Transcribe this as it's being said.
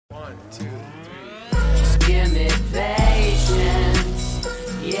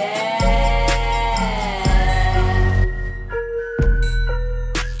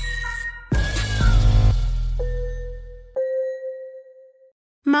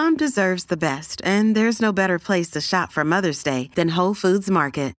Mom deserves the best, and there's no better place to shop for Mother's Day than Whole Foods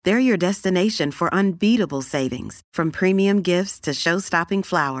Market. They're your destination for unbeatable savings, from premium gifts to show-stopping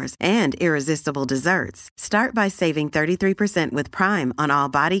flowers and irresistible desserts. Start by saving 33% with Prime on all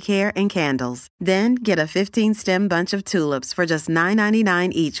body care and candles. Then get a 15-stem bunch of tulips for just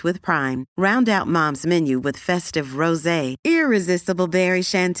 $9.99 each with Prime. Round out Mom's menu with festive rosé, irresistible berry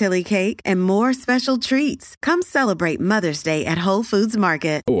chantilly cake, and more special treats. Come celebrate Mother's Day at Whole Foods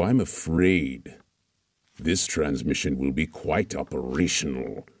Market. Oh, I'm afraid this transmission will be quite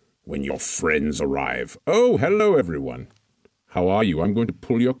operational when your friends arrive. Oh, hello, everyone. How are you? I'm going to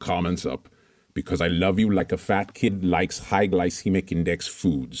pull your comments up because I love you like a fat kid likes high glycemic index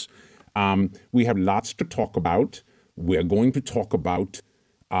foods. We have lots to talk about. We're going to talk about...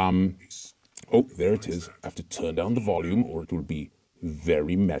 oh, there it is. I have to turn down the volume or it will be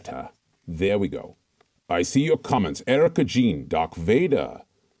very meta. There we go. I see your comments. Erica Jean, Doc Vader.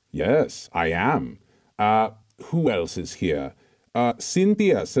 Yes, I am. Who else is here?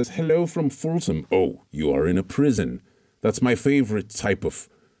 Cynthia says, hello from Folsom. Oh, you are in a prison. That's my favorite type of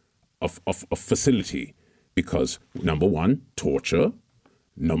facility because, number one, torture.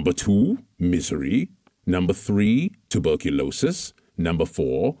 Number two, misery. Number three, tuberculosis. Number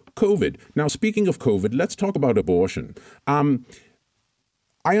four, COVID. Now, speaking of COVID, let's talk about abortion.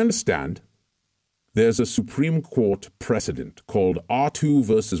 I understand there's a Supreme Court precedent called R2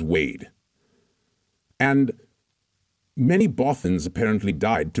 versus Wade. And many Bothans apparently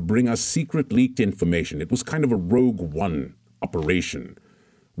died to bring us secret leaked information. It was kind of a Rogue One operation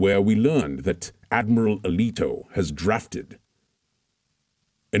where we learned that Admiral Alito has drafted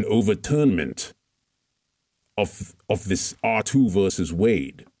an overturnment of this R2 versus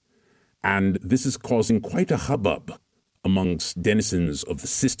Wade. And this is causing quite a hubbub amongst denizens of the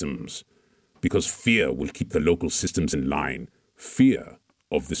systems because fear will keep the local systems in line. Fear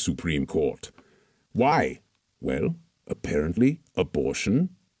of the Supreme Court. Why? Well, apparently abortion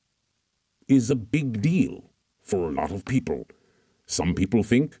is a big deal for a lot of people. Some people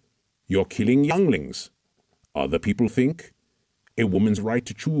think you're killing younglings. Other people think a woman's right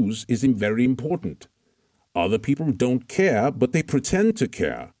to choose is very important. Other people don't care, but they pretend to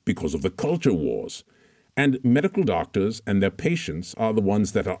care because of the culture wars. And medical doctors and their patients are the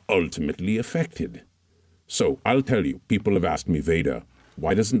ones that are ultimately affected. So I'll tell you, people have asked me, Vader,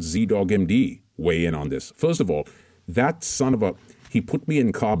 why doesn't Z-Dog MD weigh in on this? First of all, that son of a... He put me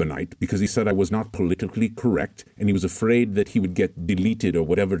in carbonite because he said I was not politically correct, and he was afraid that he would get deleted or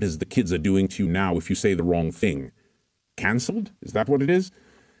whatever it is the kids are doing to you now if you say the wrong thing. Cancelled? Is that what it is?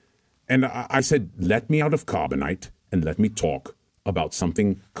 And I said, let me out of carbonite and let me talk about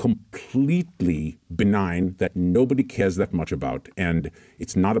something completely benign that nobody cares that much about, and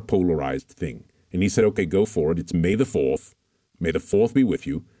it's not a polarized thing. And he said, okay, go for it. It's May the 4th. May the 4th be with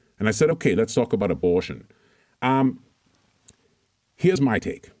you. And I said, okay, let's talk about abortion. Here's my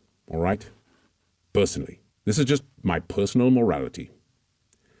take, all right? Personally, this is just my personal morality.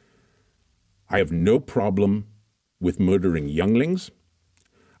 I have no problem with murdering younglings.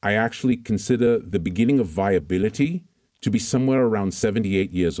 I actually consider the beginning of viability to be somewhere around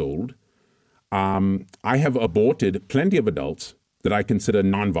 78 years old. I have aborted plenty of adults that I consider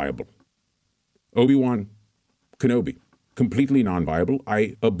non-viable. Obi-Wan Kenobi, completely non-viable.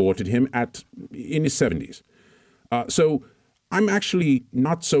 I aborted him in his 70s. So I'm actually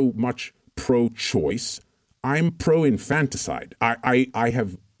not so much pro-choice. I'm pro-infanticide. I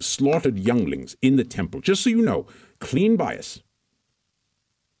have slaughtered younglings in the temple. Just so you know, clean bias.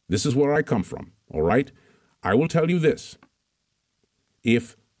 This is where I come from, all right? I will tell you this.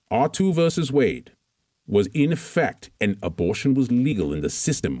 If R2 versus Wade was in effect and abortion was legal in the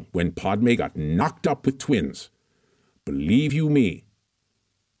system when Padme got knocked up with twins, believe you me,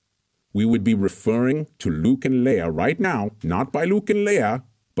 we would be referring to Luke and Leia right now, not by Luke and Leia,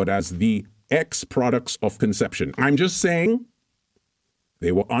 but as the ex-products of conception. I'm just saying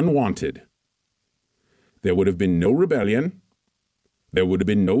they were unwanted. There would have been no rebellion. There would have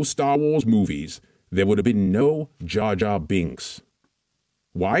been no Star Wars movies. There would have been no Jar Jar Binks.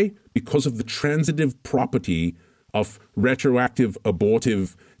 Why? Because of the transitive property of retroactive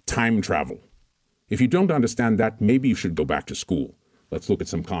abortive time travel. If you don't understand that, maybe you should go back to school. Let's look at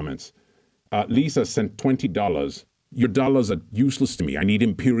some comments. Lisa sent $20. Your dollars are useless to me. I need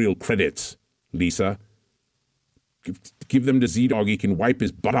Imperial credits, Lisa. Give them to Z-Dog. He can wipe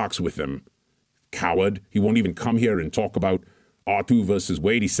his buttocks with them. Coward. He won't even come here and talk about R2 versus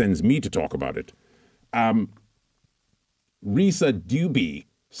Wade. He sends me to talk about it. Risa Dubey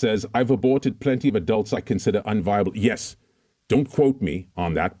says, I've aborted plenty of adults I consider unviable. Yes, don't quote me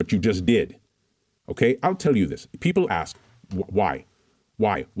on that, but you just did. Okay, I'll tell you this. People ask, why?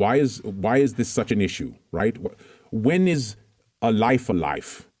 Why? Why is this such an issue, right? When is a life a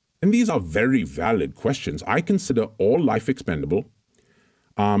life? And these are very valid questions. I consider all life expendable.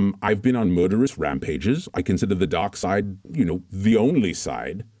 I've been on murderous rampages. I consider the dark side, the only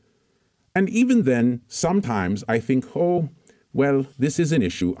side. And even then, sometimes I think, oh, well, this is an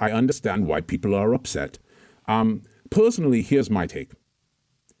issue. I understand why people are upset. Personally, here's my take.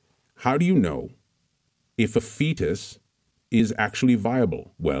 How do you know if a fetus is actually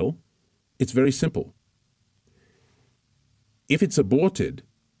viable? Well, it's very simple. If it's aborted,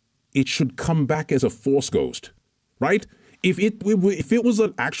 it should come back as a force ghost, right? If it was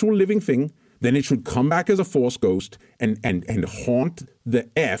an actual living thing, then it should come back as a force ghost and haunt the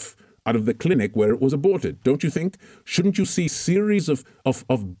F out of the clinic where it was aborted. Don't you think? Shouldn't you see series of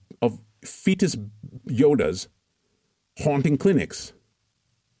fetus Yodas haunting clinics?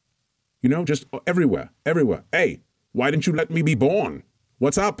 Just everywhere. Hey, why didn't you let me be born?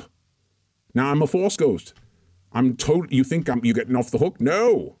 What's up? Now I'm a force ghost. You think you're getting off the hook?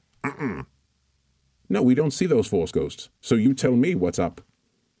 No. No, we don't see those force ghosts. So you tell me what's up.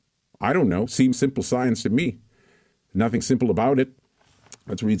 I don't know. Seems simple science to me. Nothing simple about it.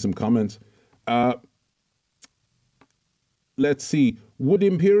 Let's read some comments. Let's see. Would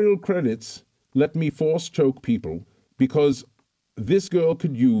Imperial credits let me force choke people? Because this girl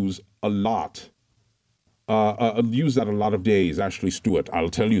could use a lot. Use that a lot of days. Ashley Stewart. I'll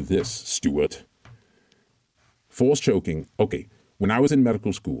tell you this, Stewart. Force choking. Okay. When I was in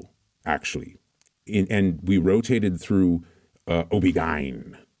medical school, actually, and we rotated through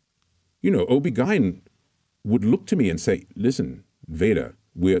OB-GYN, OB-GYN would look to me and say, listen, Vader,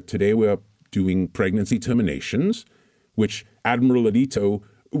 today we're doing pregnancy terminations, which Admiral Alito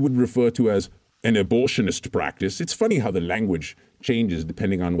would refer to as an abortionist practice. It's funny how the language changes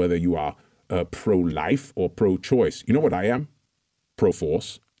depending on whether you are pro-life or pro-choice. You know what I am?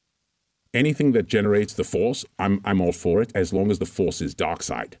 Pro-force. Anything that generates the force, I'm all for it, as long as the force is dark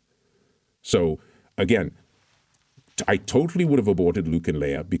side. So, again, I totally would have aborted Luke and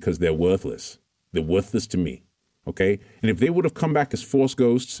Leia because they're worthless. They're worthless to me, okay? And if they would have come back as force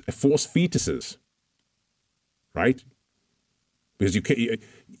ghosts, force fetuses, right? Because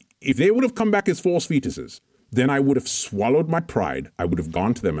if they would have come back as force fetuses, then I would have swallowed my pride. I would have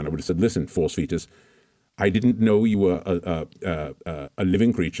gone to them and I would have said, listen, force fetus, I didn't know you were a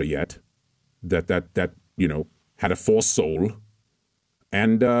living creature yet. That had a force soul,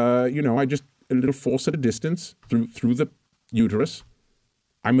 and I just a little force at a distance through the uterus.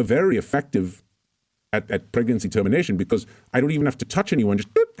 I'm a very effective at pregnancy termination because I don't even have to touch anyone. Just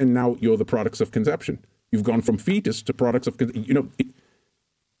and now you're the products of conception. You've gone from fetus to products of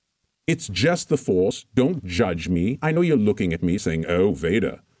it's just the force. Don't judge me. I know you're looking at me saying, "Oh,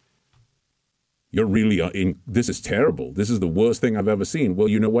 Vader, you're really this is terrible. This is the worst thing I've ever seen." Well,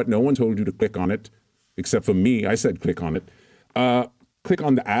 you know what? No one told you to click on it, except for me. I said click on it. Click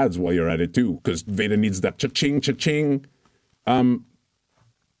on the ads while you're at it, too, because Vader needs that cha-ching, cha-ching.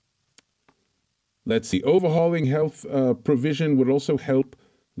 Let's see. Overhauling health provision would also help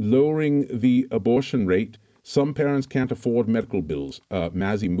lowering the abortion rate. Some parents can't afford medical bills.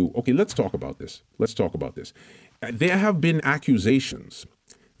 Mazzy Moo. Okay, let's talk about this. There have been accusations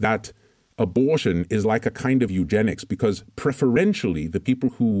that abortion is like a kind of eugenics because preferentially the people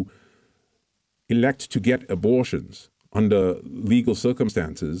who elect to get abortions under legal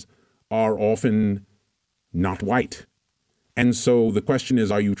circumstances are often not white. And so the question is,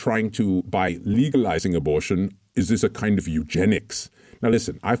 are you trying to, by legalizing abortion, is this a kind of eugenics? Now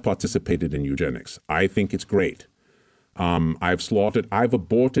listen, I've participated in eugenics. I think it's great. I've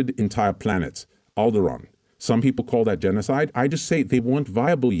aborted entire planets. Alderaan. Some people call that genocide. I just say they weren't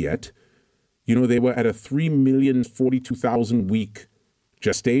viable yet. They were at a 3,042,000 week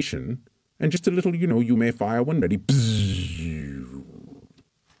gestation, and just a little, you may fire when ready.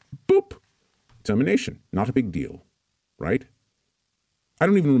 Boop. Termination. Not a big deal, right? I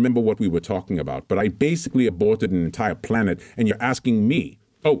don't even remember what we were talking about, but I basically aborted an entire planet, and you're asking me.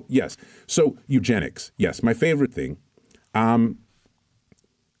 Oh, yes. So eugenics. Yes, my favorite thing.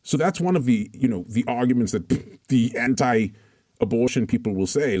 So that's one of the, the arguments that the anti-abortion people will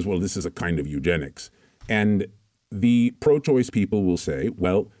say is, well, this is a kind of eugenics. And the pro-choice people will say,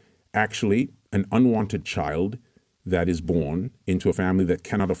 well, actually, an unwanted child that is born into a family that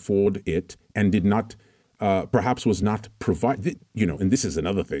cannot afford it and did not, perhaps was not provided, and this is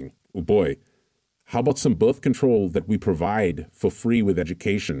another thing. Oh boy, how about some birth control that we provide for free with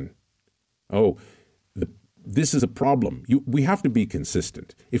education? Oh, this is a problem. We have to be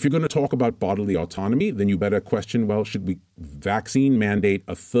consistent. If you're going to talk about bodily autonomy, then you better question, well, should we vaccine mandate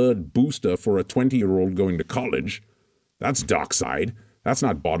a third booster for a 20-year-old going to college? That's dark side. That's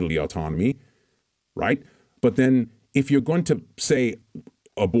not bodily autonomy, right? But then if you're going to say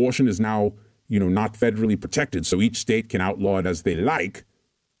abortion is now, not federally protected, so each state can outlaw it as they like,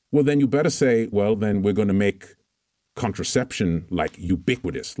 well, then you better say, well, then we're going to make contraception like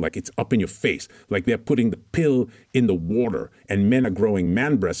ubiquitous, like it's up in your face, like they're putting the pill in the water and men are growing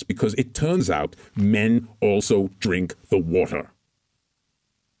man breasts because it turns out men also drink the water.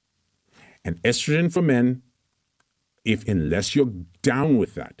 And estrogen for men, unless you're down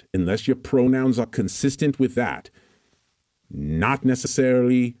with that, unless your pronouns are consistent with that, not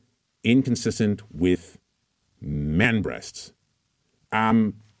necessarily inconsistent with man breasts.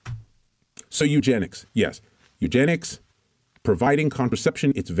 So eugenics, yes. Eugenics, providing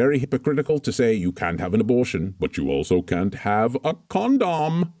contraception, it's very hypocritical to say you can't have an abortion, but you also can't have a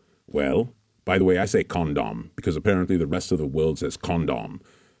condom. Well, by the way, I say condom because apparently the rest of the world says condom.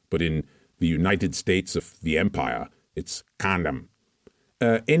 But in the United States of the Empire, it's condom.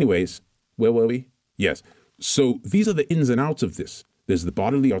 Anyways, where were we? Yes. So these are the ins and outs of this. There's the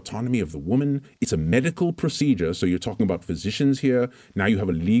bodily autonomy of the woman. It's a medical procedure. So you're talking about physicians here. Now you have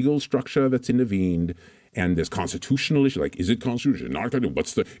a legal structure that's intervened. And there's constitutional issues, like, is it constitutional? Not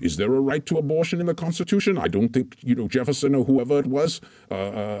is there a right to abortion in the Constitution? I don't think, Jefferson or whoever it was,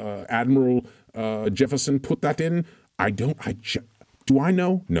 Admiral Jefferson put that in. Do I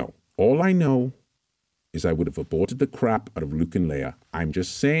know? No. All I know is I would have aborted the crap out of Luke and Leia. I'm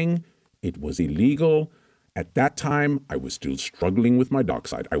just saying it was illegal. At that time, I was still struggling with my dark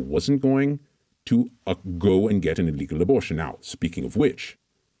side. I wasn't going to go and get an illegal abortion. Now, speaking of which,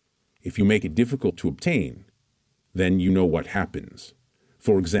 if you make it difficult to obtain, then you know what happens.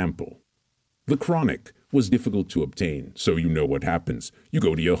 For example, the chronic was difficult to obtain, so you know what happens. You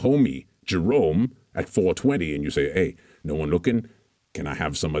go to your homie, Jerome, at 420, and you say, hey, no one looking? Can I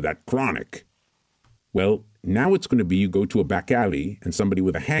have some of that chronic? Well, now it's going to be you go to a back alley, and somebody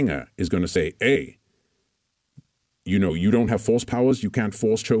with a hanger is going to say, hey, you don't have force powers, you can't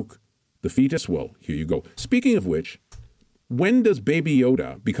force choke the fetus? Well, here you go. Speaking of which, when does Baby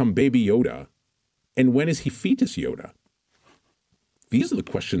Yoda become Baby Yoda, and when is he fetus Yoda? These are the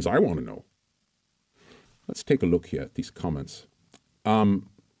questions I want to know. Let's take a look here at these comments.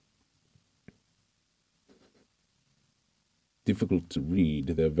 Difficult to read.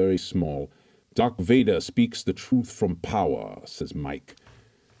 They're very small. Dark Vader speaks the truth from power, says Mike.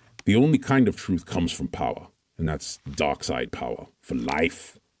 The only kind of truth comes from power, and that's dark side power. For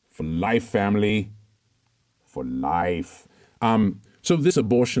life. For life, family. For life. So this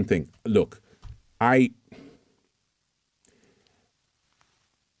abortion thing, look, I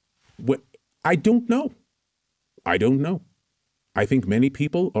don't know. I don't know. I think many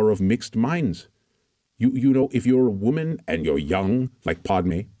people are of mixed minds. If you're a woman and you're young, like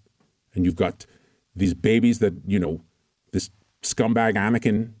Padme, and you've got these babies that, this scumbag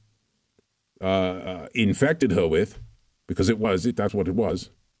Anakin infected her with, because that's what it was.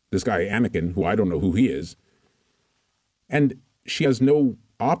 This guy Anakin, who I don't know who he is. And she has no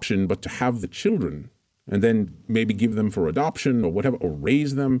option but to have the children and then maybe give them for adoption or whatever, or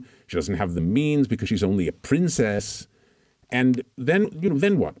raise them. She doesn't have the means because she's only a princess. And then,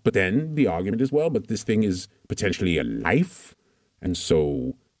 then what? But then the argument is, well, but this thing is potentially a life. And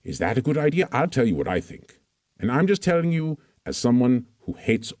so is that a good idea? I'll tell you what I think. And I'm just telling you as someone who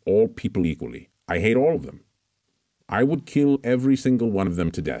hates all people equally. I hate all of them. I would kill every single one of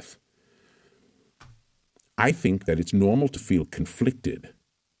them to death. I think that it's normal to feel conflicted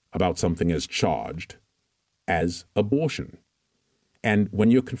about something as charged as abortion. And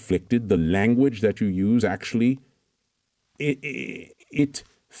when you're conflicted, the language that you use actually, it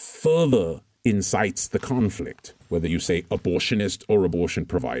further incites the conflict, whether you say abortionist or abortion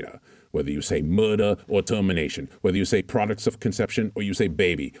provider, whether you say murder or termination, whether you say products of conception or you say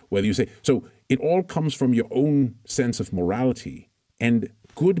baby, whether you say... So it all comes from your own sense of morality. And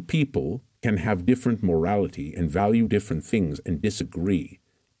good people can have different morality and value different things and disagree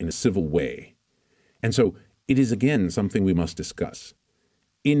in a civil way. And so it is, again, something we must discuss.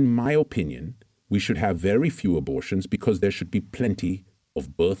 In my opinion, we should have very few abortions because there should be plenty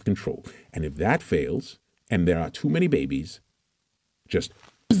of birth control. And if that fails, and there are too many babies, just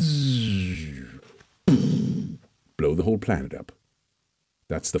blow the whole planet up.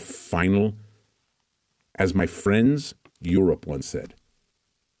 That's the final, as my friends Europe once said,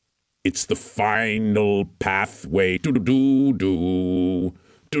 it's the final pathway. Do-do-do-do.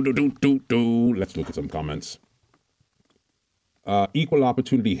 Do-do-do-do-do. Let's look at some comments. Equal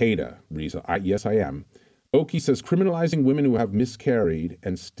opportunity hater, Risa. Yes, I am. Oki says, criminalizing women who have miscarried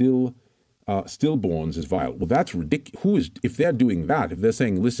and stillborns is vile. Well, that's ridiculous. If they're doing that, if they're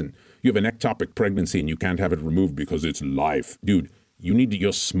saying, listen, you have an ectopic pregnancy and you can't have it removed because it's life. Dude,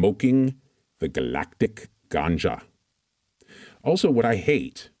 You're smoking the galactic ganja. Also, what I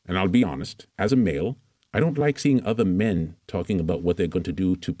hate, and I'll be honest, as a male, I don't like seeing other men talking about what they're going to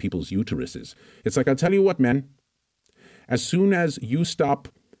do to people's uteruses. It's like, I'll tell you what, men, as soon as you stop,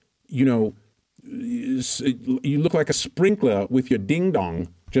 you look like a sprinkler with your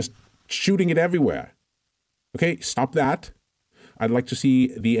ding-dong, just shooting it everywhere. Okay, stop that. I'd like to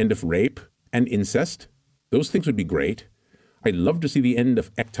see the end of rape and incest. Those things would be great. I'd love to see the end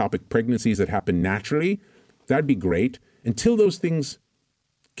of ectopic pregnancies that happen naturally. That'd be great. Until those things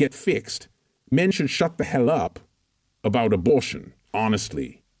get fixed, men should shut the hell up about abortion,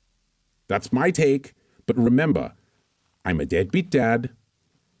 honestly. That's my take. But remember, I'm a deadbeat dad.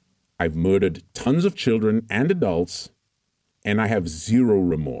 I've murdered tons of children and adults, and I have zero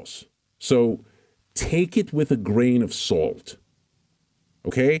remorse. So take it with a grain of salt.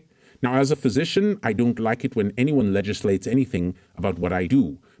 Okay? Now, as a physician, I don't like it when anyone legislates anything about what I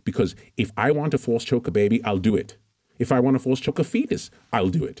do, because if I want to force choke a baby, I'll do it. If I want to force choke a fetus, I'll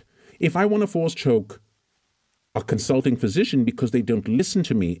do it. If I want to force choke a consulting physician because they don't listen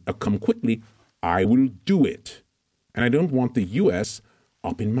to me or come quickly, I will do it. And I don't want the U.S.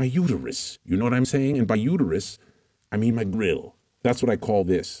 up in my uterus. You know what I'm saying? And by uterus, I mean my grill. That's what I call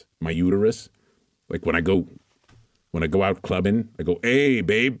this, my uterus. Like when I go out clubbing, I go, hey,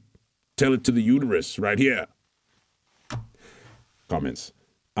 babe, tell it to the uterus right here. Comments.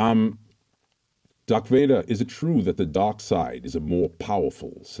 Doc Vader, is it true that the dark side is a more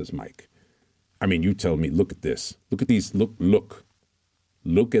powerful, says Mike? I mean, you tell me, look at this. Look at these, look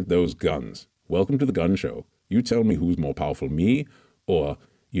at those guns. Welcome to the gun show. You tell me who's more powerful, me or,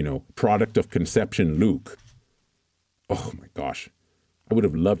 product of conception Luke. Oh my gosh. I would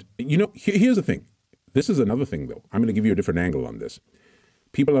have loved, here's the thing. This is another thing though. I'm going to give you a different angle on this.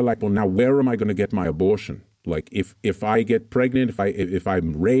 People are like, well, now where am I going to get my abortion? Like if I get pregnant, if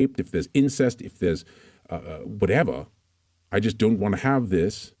I'm raped, if there's incest, if there's whatever, I just don't want to have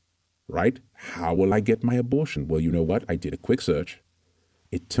this, right? How will I get my abortion? Well, you know what? I did a quick search.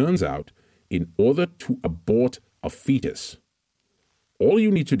 It turns out in order to abort a fetus, all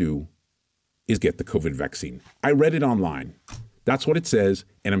you need to do is get the COVID vaccine. I read it online. That's what it says,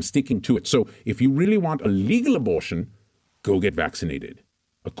 and I'm sticking to it. So if you really want a legal abortion, go get vaccinated,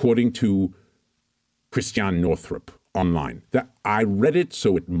 according to Christiane Northrup online. That I read it,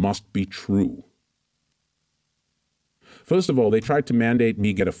 so it must be true. First of all, they tried to mandate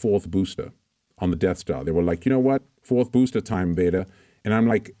me get a fourth booster on the Death Star. They were like, you know what? Fourth booster time, Vader. And I'm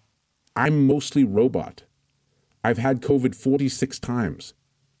like, I'm mostly robot. I've had COVID 46 times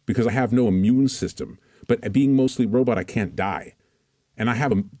because I have no immune system. But being mostly robot, I can't die. And I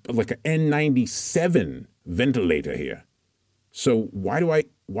have an N97 ventilator here. So why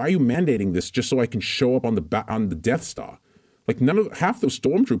are you mandating this just so I can show up on the Death Star? Like half those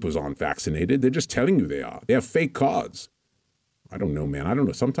stormtroopers aren't vaccinated. They're just telling you they are. They have fake cards. I don't know, man. I don't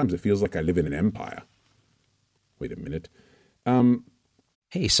know. Sometimes it feels like I live in an empire. Wait a minute.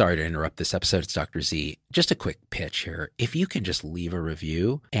 Hey, sorry to interrupt this episode. It's Dr. Z. Just a quick pitch here. If you can just leave a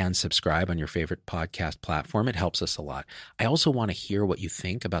review and subscribe on your favorite podcast platform, it helps us a lot. I also want to hear what you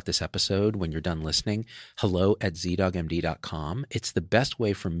think about this episode when you're done listening. hello@zdogmd.com. It's the best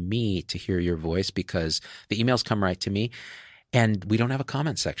way for me to hear your voice because the emails come right to me. And we don't have a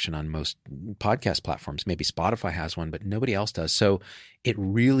comment section on most podcast platforms. Maybe Spotify has one, but nobody else does. So it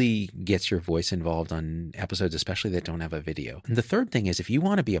really gets your voice involved on episodes, especially that don't have a video. And the third thing is if you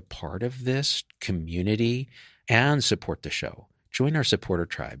want to be a part of this community and support the show, join our supporter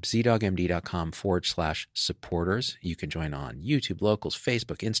tribe, zdogmd.com/supporters. You can join on YouTube, Locals,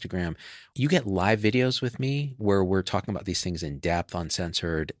 Facebook, Instagram. You get live videos with me where we're talking about these things in depth,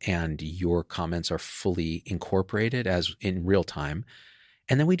 uncensored, and your comments are fully incorporated as in real time.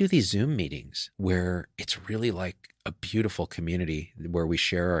 And then we do these Zoom meetings where it's really like a beautiful community where we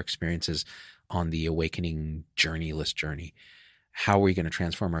share our experiences on the awakening journeyless journey. How are we going to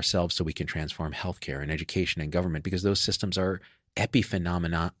transform ourselves so we can transform healthcare and education and government? Because those systems are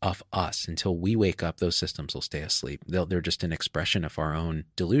epiphenomena of us. Until we wake up, those systems will stay asleep. They're just an expression of our own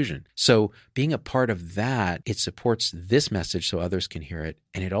delusion. So being a part of that, it supports this message so others can hear it.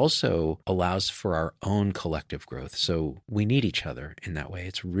 And it also allows for our own collective growth. So we need each other in that way.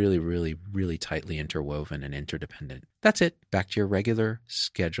 It's really, really, really tightly interwoven and interdependent. That's it. Back to your regularly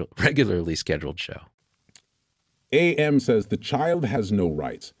scheduled show. AM says the child has no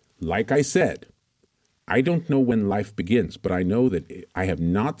rights. Like I said, I don't know when life begins, but I know that I have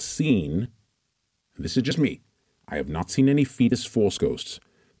not seen, this is just me, I have not seen any fetus force ghosts.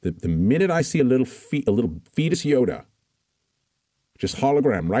 The minute I see a little fetus Yoda, just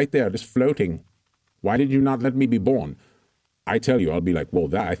hologram right there, just floating, why did you not let me be born? I tell you, I'll be like,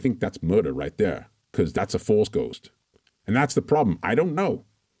 well, I think that's murder right there, because that's a force ghost. And that's the problem. I don't know.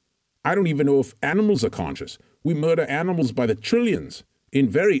 I don't even know if animals are conscious. We murder animals by the trillions in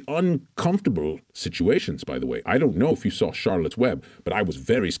very uncomfortable situations, by the way. I don't know if you saw Charlotte's Web, but I was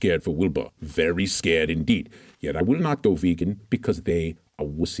very scared for Wilbur. Very scared indeed. Yet I will not go vegan because they are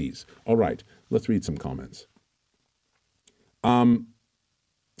wussies. All right, let's read some comments.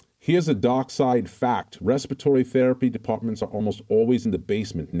 Here's a dark side fact. Respiratory therapy departments are almost always in the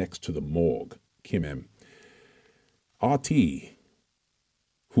basement next to the morgue. Kim M. RT,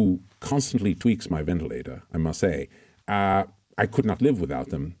 who constantly tweaks my ventilator, I must say, I could not live without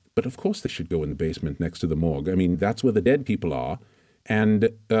them. But of course they should go in the basement next to the morgue. I mean, that's where the dead people are. And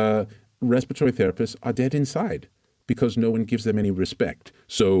respiratory therapists are dead inside because no one gives them any respect.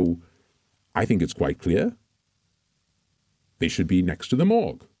 So I think it's quite clear. They should be next to the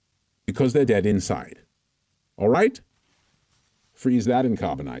morgue because they're dead inside. All right? Freeze that in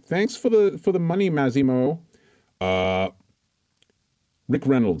carbonite. Thanks for the money, Massimo. Rick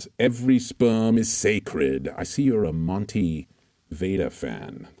Reynolds, every sperm is sacred. I see you're a Monty Vader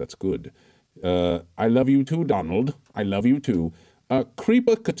fan. That's good. I love you too, Donald. I love you too.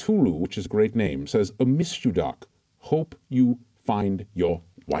 Creeper Cthulhu, which is a great name, says, I miss you, Doc. Hope you find your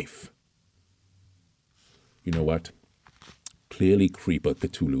wife. You know what? Clearly, Creeper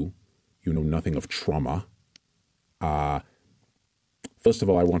Cthulhu, you know nothing of trauma. First of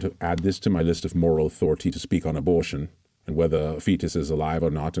all, I want to add this to my list of moral authority to speak on abortion and whether a fetus is alive or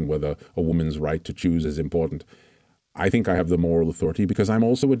not and whether a woman's right to choose is important. I think I have the moral authority because I'm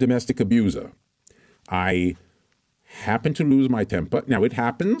also a domestic abuser. I happen to lose my temper. Now, it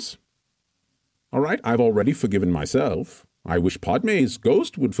happens. All right, I've already forgiven myself. I wish Padme's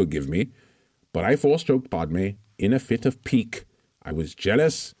ghost would forgive me, but I force-choked Padme in a fit of pique. I was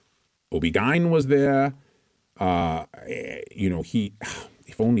jealous. Obigine was there. If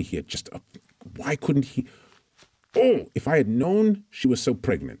only he had just, why couldn't he? Oh, if I had known she was so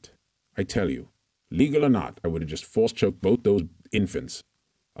pregnant, I tell you, legal or not, I would have just force-choked both those infants.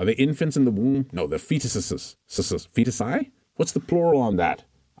 Are they infants in the womb? No, they're fetuses. Fetusi? What's the plural on that?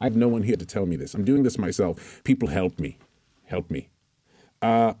 I have no one here to tell me this. I'm doing this myself. People help me. Help me.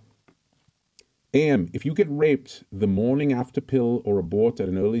 AM, if you get raped the morning after pill or abort at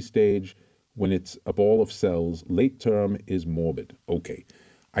an early stage when it's a ball of cells, late term is morbid. Okay.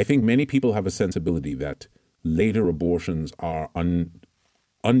 I think many people have a sensibility that later abortions are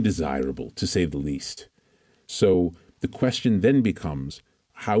undesirable, to say the least. So the question then becomes,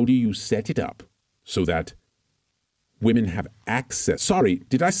 how do you set it up so that women have access? Sorry,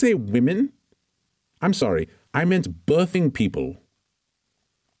 did I say women? I'm sorry. I meant birthing people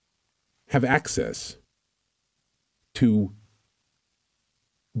have access to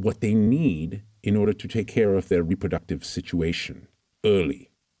what they need in order to take care of their reproductive situation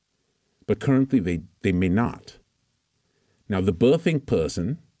early. But currently they may not. Now, the birthing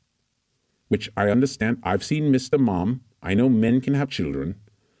person, which I understand, I've seen Mr. Mom. I know men can have children.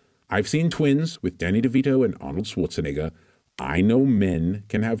 I've seen twins with Danny DeVito and Arnold Schwarzenegger. I know men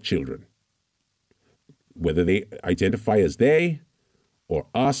can have children. Whether they identify as they or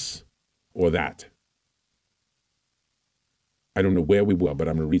us or that. I don't know where we were, but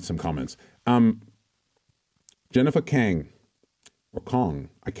I'm going to read some comments. Jennifer Kang, or Kong,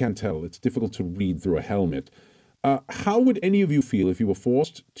 I can't tell. It's difficult to read through a helmet. How would any of you feel if you were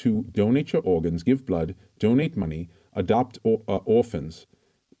forced to donate your organs, give blood, donate money, adopt orphans?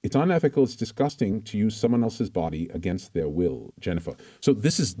 It's unethical, it's disgusting to use someone else's body against their will, Jennifer. So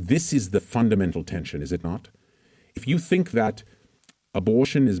this is the fundamental tension, is it not? If you think that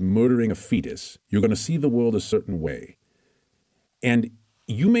abortion is murdering a fetus, you're going to see the world a certain way. And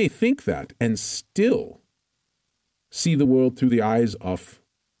you may think that and still see the world through the eyes of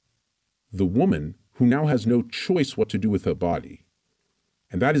the woman who now has no choice what to do with her body.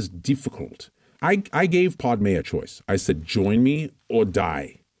 And that is difficult. I gave Padme a choice. I said, join me or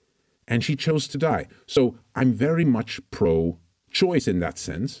die. And she chose to die. So I'm very much pro-choice in that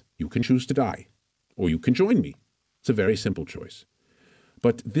sense. You can choose to die or you can join me. It's a very simple choice.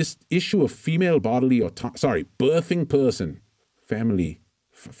 But this issue of female birthing person, family,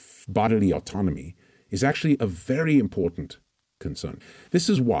 bodily autonomy is actually a very important concern. This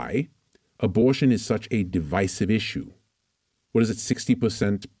is why abortion is such a divisive issue. What is it,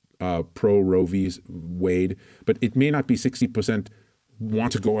 60% pro Roe v. Wade? But it may not be 60%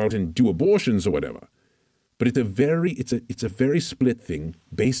 want to go out and do abortions or whatever. But it's a very split thing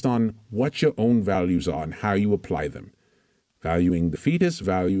based on what your own values are and how you apply them. Valuing the fetus,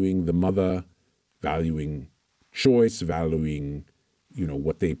 valuing the mother, valuing choice, valuing,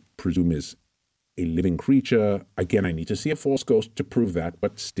 what they presume is a living creature. Again, I need to see a Force ghost to prove that,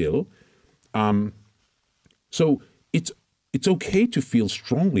 but still. So it's okay to feel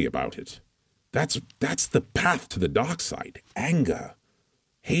strongly about it. That's the path to the dark side. Anger,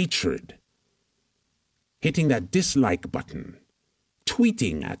 hatred, hitting that dislike button,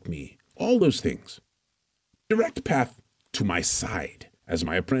 tweeting at me, all those things. Direct path to my side as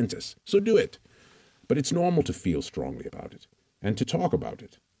my apprentice. So do it. But it's normal to feel strongly about it and to talk about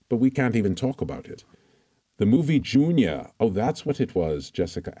it. But we can't even talk about it. The movie Junior. Oh, that's what it was.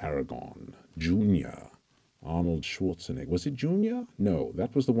 Jessica Aragon. Junior. Arnold Schwarzenegger. Was it Junior? No,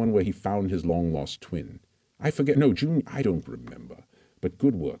 that was the one where he found his long-lost twin. I forget. No, Junior. I don't remember. But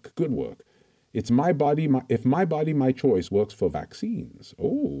good work. Good work. It's my body, if my body, my choice works for vaccines.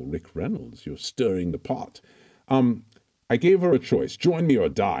 Oh, Rick Reynolds, you're stirring the pot. I gave her a choice. Join me or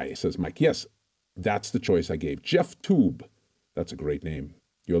die, says Mike. Yes, that's the choice I gave. Jeff Tube. That's a great name.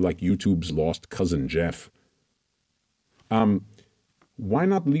 You're like YouTube's lost cousin, Jeff. Why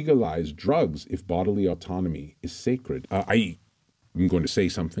not legalize drugs if bodily autonomy is sacred? I'm going to say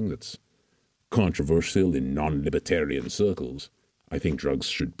something that's controversial in non-libertarian circles. I think drugs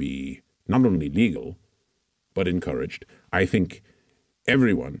should be not only legal, but encouraged. I think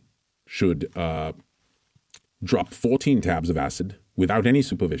everyone should drop 14 tabs of acid without any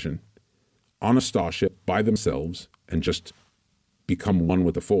supervision on a starship by themselves and just become one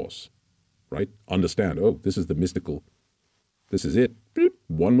with the Force, right? Understand, oh, this is the mystical, this is it,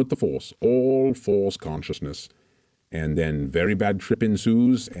 one with the Force, all Force consciousness. And then very bad trip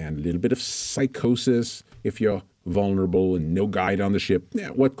ensues and a little bit of psychosis if you're vulnerable and no guide on the ship. Yeah,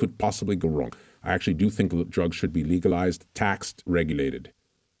 what could possibly go wrong? I actually do think that drugs should be legalized, taxed, regulated.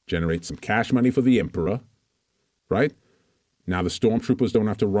 Generate some cash money for the emperor, right? Now the stormtroopers don't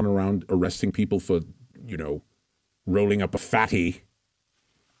have to run around arresting people for, rolling up a fatty.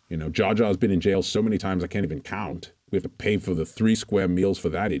 Jar Jar's been in jail so many times I can't even count. We have to pay for the 3 square meals for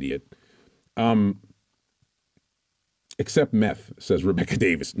that idiot. Except meth, says Rebecca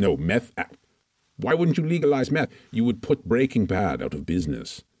Davis. No, meth. Why wouldn't you legalize meth? You would put Breaking Bad out of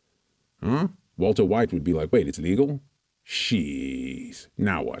business. Huh? Walter White would be like, wait, it's legal? Jeez.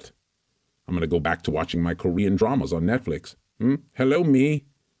 Now what? I'm going to go back to watching my Korean dramas on Netflix. Hello, me.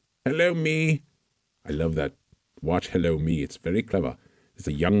 Hello, me. I love that. Watch Hello, Me. It's very clever. It's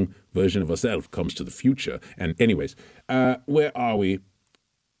a young version of herself comes to the future. And anyways, where are we?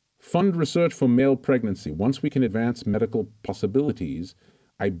 Fund research for male pregnancy. Once we can advance medical possibilities,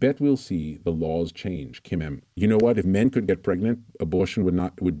 I bet we'll see the laws change. Kim M. You know what? If men could get pregnant, abortion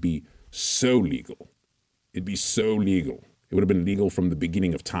would be so legal. It'd be so legal. It would have been legal from the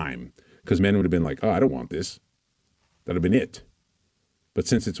beginning of time because men would have been like, oh, I don't want this. That'd have been it. But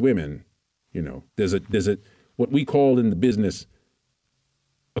since it's women, there's a what we call in the business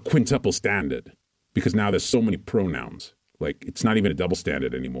a quintuple standard because now there's so many pronouns. Like, it's not even a double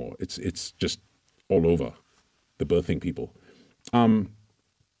standard anymore. It's just all over the birthing people.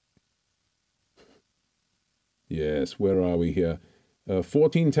 Yes, where are we here?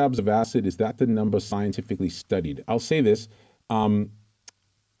 14 tabs of acid, is that the number scientifically studied? I'll say this.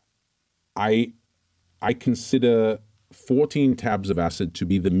 I consider 14 tabs of acid to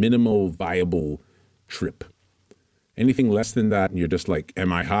be the minimal viable trip. Anything less than that, and you're just like,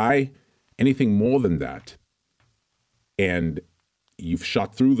 am I high? Anything more than that, and you've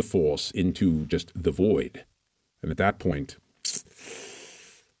shot through the Force into just the void. And at that point,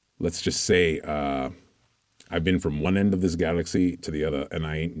 let's just say I've been from one end of this galaxy to the other, and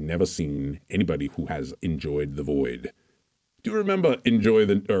I ain't never seen anybody who has enjoyed the void. Do you remember avoid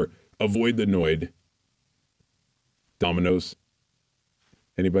the noid? Dominoes?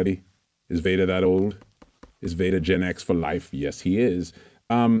 Anybody? Is Vader that old? Is Vader Gen X for life? Yes, he is.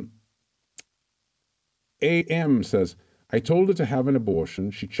 AM says, I told her to have an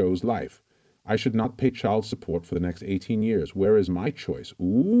abortion. She chose life. I should not pay child support for the next 18 years. Where is my choice?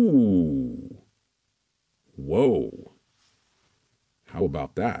 Ooh. Whoa. How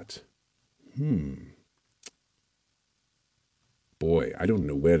about that? Boy, I don't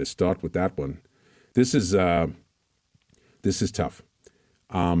know where to start with that one. This is tough.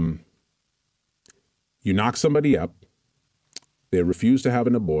 You knock somebody up. They refuse to have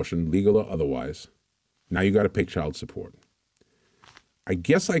an abortion, legal or otherwise. Now you got to pay child support. I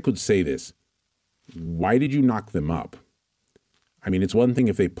guess I could say this. Why did you knock them up? I mean, it's one thing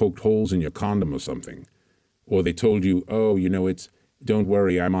if they poked holes in your condom or something, or they told you, oh, don't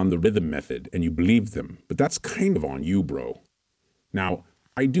worry, I'm on the rhythm method, and you believed them. But that's kind of on you, bro. Now,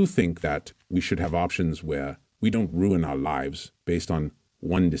 I do think that we should have options where we don't ruin our lives based on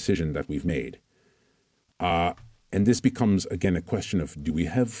one decision that we've made. And this becomes, again, a question of, do we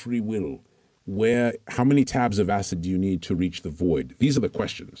have free will? how many tabs of acid do you need to reach the void? These are the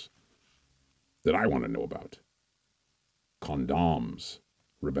questions that I want to know about. Condoms,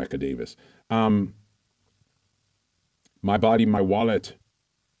 Rebecca Davis. My body, my wallet.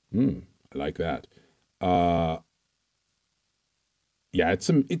 I like that. Yeah,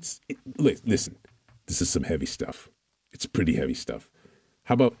 listen, this is some heavy stuff. It's pretty heavy stuff.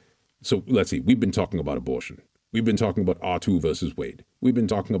 How about, so let's see, we've been talking about abortion. We've been talking about R2 versus Wade. We've been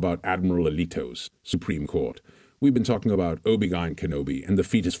talking about Admiral Alito's Supreme Court. We've been talking about Obi-Wan Kenobi and the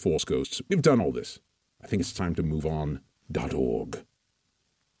fetus force ghosts. We've done all this. I think it's time to move on, .org,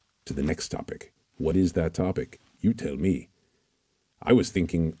 to the next topic. What is that topic? You tell me. I was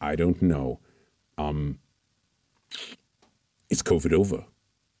thinking, I don't know. Is COVID over?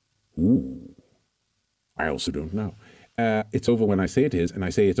 Ooh. I also don't know. It's over when I say it is, and I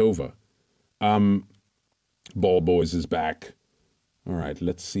say it's over. Ball Boys is back. All right,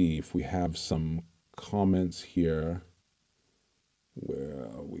 let's see if we have some comments here.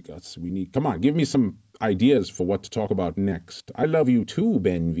 Well, come on, give me some ideas for what to talk about next. I love you too,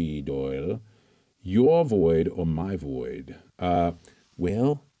 Ben V. Doyle. Your void or my void?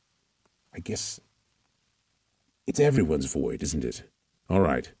 Well, I guess it's everyone's void, isn't it? All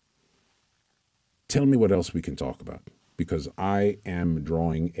right. Tell me what else we can talk about, because I am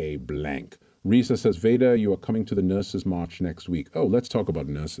drawing a blank. Risa says, Vader, you are coming to the Nurses March next week. Oh, let's talk about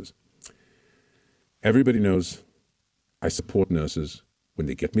nurses. Everybody knows I support nurses when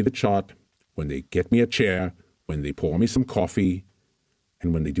they get me the chart, when they get me a chair, when they pour me some coffee,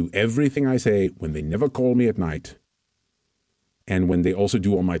 and when they do everything I say, when they never call me at night, and when they also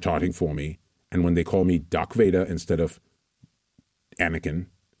do all my charting for me, and when they call me Doc Vader instead of Anakin.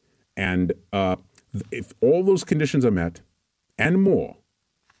 And if all those conditions are met, and more,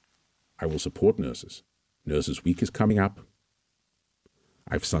 I will support nurses. Nurses Week is coming up.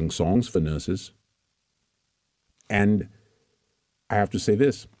 I've sung songs for nurses. And I have to say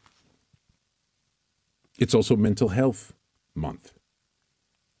this. It's also Mental Health Month,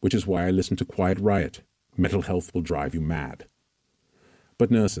 which is why I listen to Quiet Riot. Mental health will drive you mad.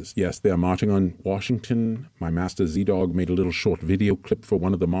 But nurses, yes, they are marching on Washington. My master Z-Dog made a little short video clip for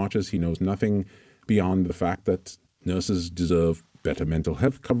one of the marches. He knows nothing beyond the fact that nurses deserve better mental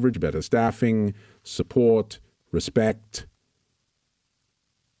health coverage, better staffing, support, respect.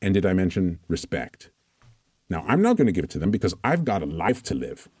 And did I mention respect? Now, I'm not going to give it to them because I've got a life to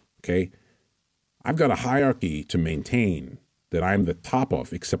live, okay? I've got a hierarchy to maintain that I'm the top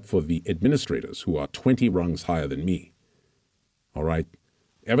of, except for the administrators who are 20 rungs higher than me. All right?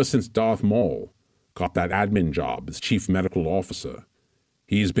 Ever since Darth Maul got that admin job as chief medical officer,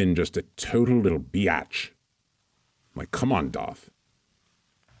 he's been just a total little biatch. Like, come on, Darth.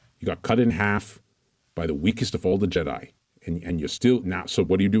 You got cut in half by the weakest of all the Jedi. And you're still now. So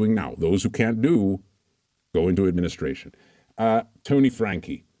what are you doing now? Those who can't do, go into administration. Tony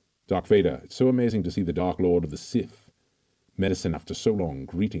Frankie, Dark Vader. It's so amazing to see the Dark Lord of the Sith medicine after so long.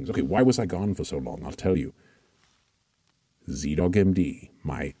 Greetings. Okay, why was I gone for so long? I'll tell you. Z-Dog MD,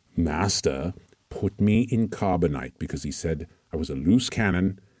 my master, put me in carbonite because he said I was a loose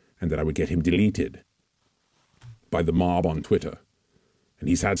cannon and that I would get him deleted by the mob on Twitter. And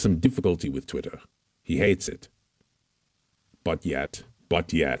he's had some difficulty with Twitter. He hates it. But yet,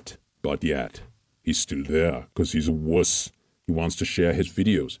 he's still there because he's a wuss. He wants to share his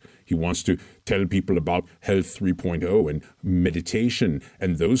videos. He wants to tell people about Health 3.0 and meditation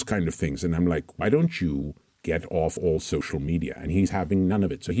and those kind of things. And I'm like, why don't you get off all social media? And he's having none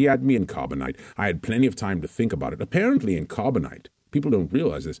of it. So he had me in carbonite. I had plenty of time to think about it. Apparently in carbonite, people don't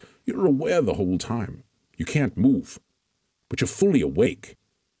realize this, you're aware the whole time. You can't move, but you're fully awake.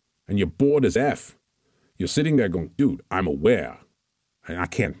 And you're bored as F. You're sitting there going, dude, I'm aware. And I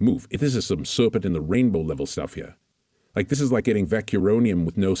can't move. This is some serpent in the rainbow level stuff here. Like, this is like getting vecuronium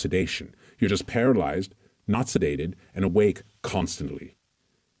with no sedation. You're just paralyzed, not sedated, and awake constantly.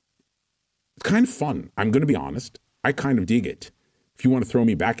 It's kind of fun. I'm going to be honest. I kind of dig it. If you want to throw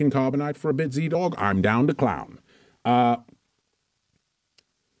me back in carbonite for a bit, Z-Dog, I'm down to clown. I'm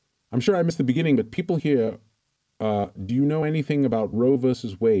sure I missed the beginning, but people here, do you know anything about Roe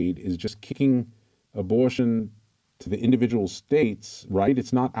versus Wade is just kicking abortion to the individual states, right?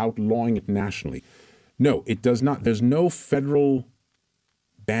 It's not outlawing it nationally. No, it does not. There's no federal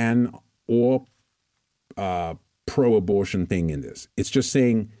ban or pro-abortion thing in this. It's just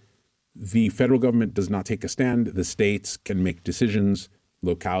saying the federal government does not take a stand. The states can make decisions,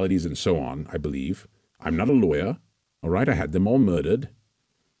 localities, and so on, I believe. I'm not a lawyer, all right? I had them all murdered.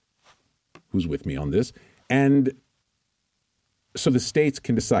 Who's with me on this? And so the states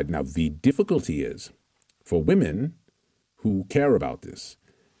can decide. Now, the difficulty is for women who care about this,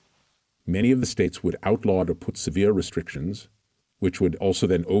 many of the states would outlaw or put severe restrictions, which would also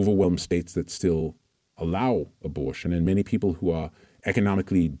then overwhelm states that still allow abortion. And many people who are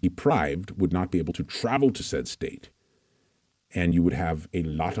economically deprived would not be able to travel to said state. And you would have a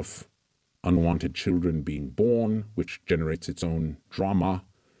lot of unwanted children being born, which generates its own drama.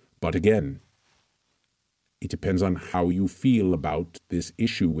 But again, it depends on how you feel about this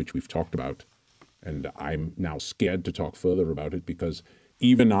issue, which we've talked about. And I'm now scared to talk further about it because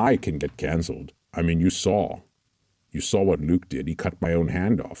even I can get canceled. I mean, you saw what Luke did. He cut my own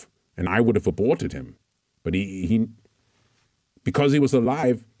hand off, and I would have aborted him. But he because he was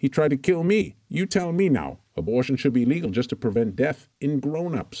alive, he tried to kill me. You tell me now, abortion should be legal just to prevent death in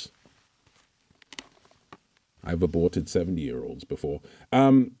grown-ups. I've aborted 70-year-olds before.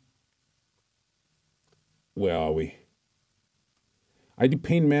 Where are we? I do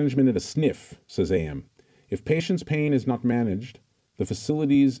pain management at a sniff, says AM. If patient's pain is not managed, the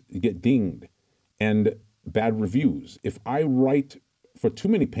facilities get dinged and bad reviews. If I write for too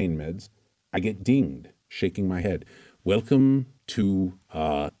many pain meds, I get dinged, shaking my head. Welcome to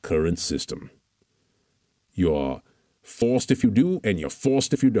our current system. You're forced if you do, and you're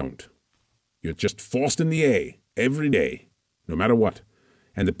forced if you don't. You're just forced in the A every day, no matter what.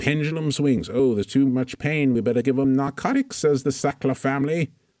 And the pendulum swings. Oh, there's too much pain. We better give them narcotics, says the Sackler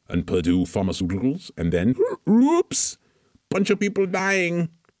family. And Purdue Pharmaceuticals. And then, oops, bunch of people dying.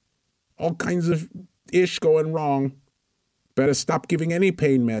 All kinds of ish going wrong. Better stop giving any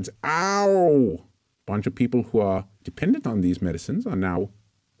pain meds. Ow! Bunch of people who are dependent on these medicines are now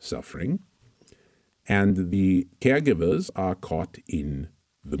suffering. And the caregivers are caught in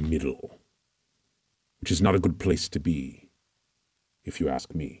the middle, which is not a good place to be, if you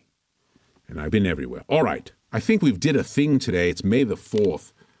ask me. And I've been everywhere. All right. I think we've did a thing today. It's May the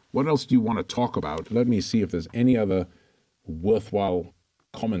 4th. What else do you want to talk about? Let me see if there's any other worthwhile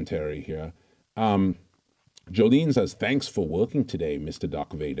commentary here. Jolene says, thanks for working today, Mr.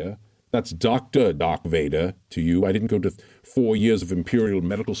 Doc Vader. That's Dr. Doc Vader to you. I didn't go to 4 years of Imperial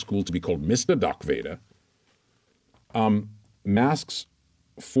Medical School to be called Mr. Doc Vader. Masks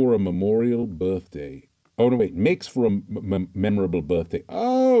for a memorial birthday. Oh, no, wait. Makes for a memorable birthday.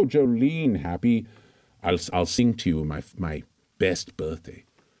 Oh, Jolene, happy. I'll sing to you my best birthday.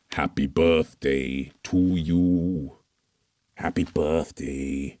 Happy birthday to you. Happy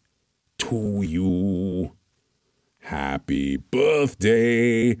birthday to you. Happy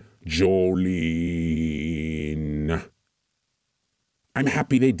birthday, Jolene. I'm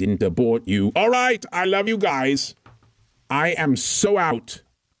happy they didn't abort you. All right, I love you guys. I am so out.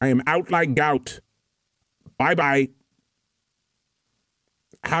 I am out like gout. Bye-bye.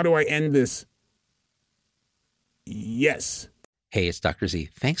 How do I end this? Yes. Hey, it's Dr. Z.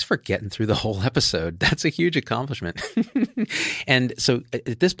 Thanks for getting through the whole episode. That's a huge accomplishment. And so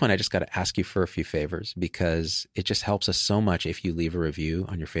at this point, I just got to ask you for a few favors because it just helps us so much if you leave a review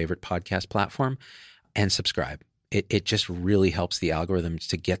on your favorite podcast platform and subscribe. It just really helps the algorithms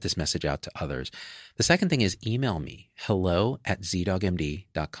to get this message out to others. The second thing is email me,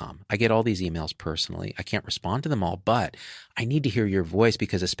 hello@zdogmd.com. I get all these emails personally. I can't respond to them all, but I need to hear your voice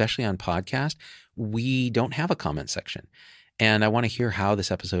because especially on podcast, we don't have a comment section. And I want to hear how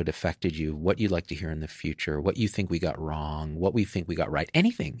this episode affected you, what you'd like to hear in the future, what you think we got wrong, what we think we got right,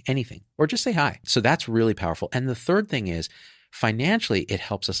 anything, or just say hi. So that's really powerful. And the third thing is financially, it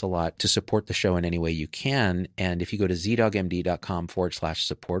helps us a lot to support the show in any way you can. And if you go to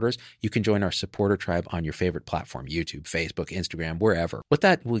zdogmd.com/supporters, you can join our supporter tribe on your favorite platform, YouTube, Facebook, Instagram, wherever. What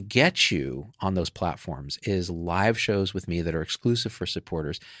that will get you on those platforms is live shows with me that are exclusive for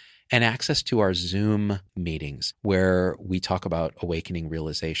supporters and access to our Zoom meetings where we talk about awakening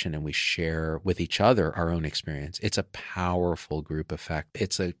realization and we share with each other our own experience. It's a powerful group effect.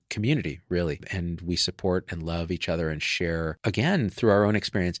 It's a community, really. And we support and love each other and share, again, through our own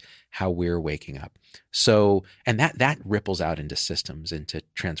experience, how we're waking up. So, and that ripples out into systems, into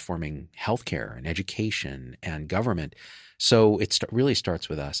transforming healthcare and education and government. So it really starts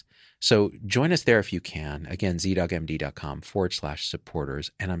with us. So join us there if you can. Again,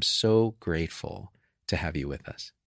 zdogmd.com/supporters. And I'm so grateful to have you with us.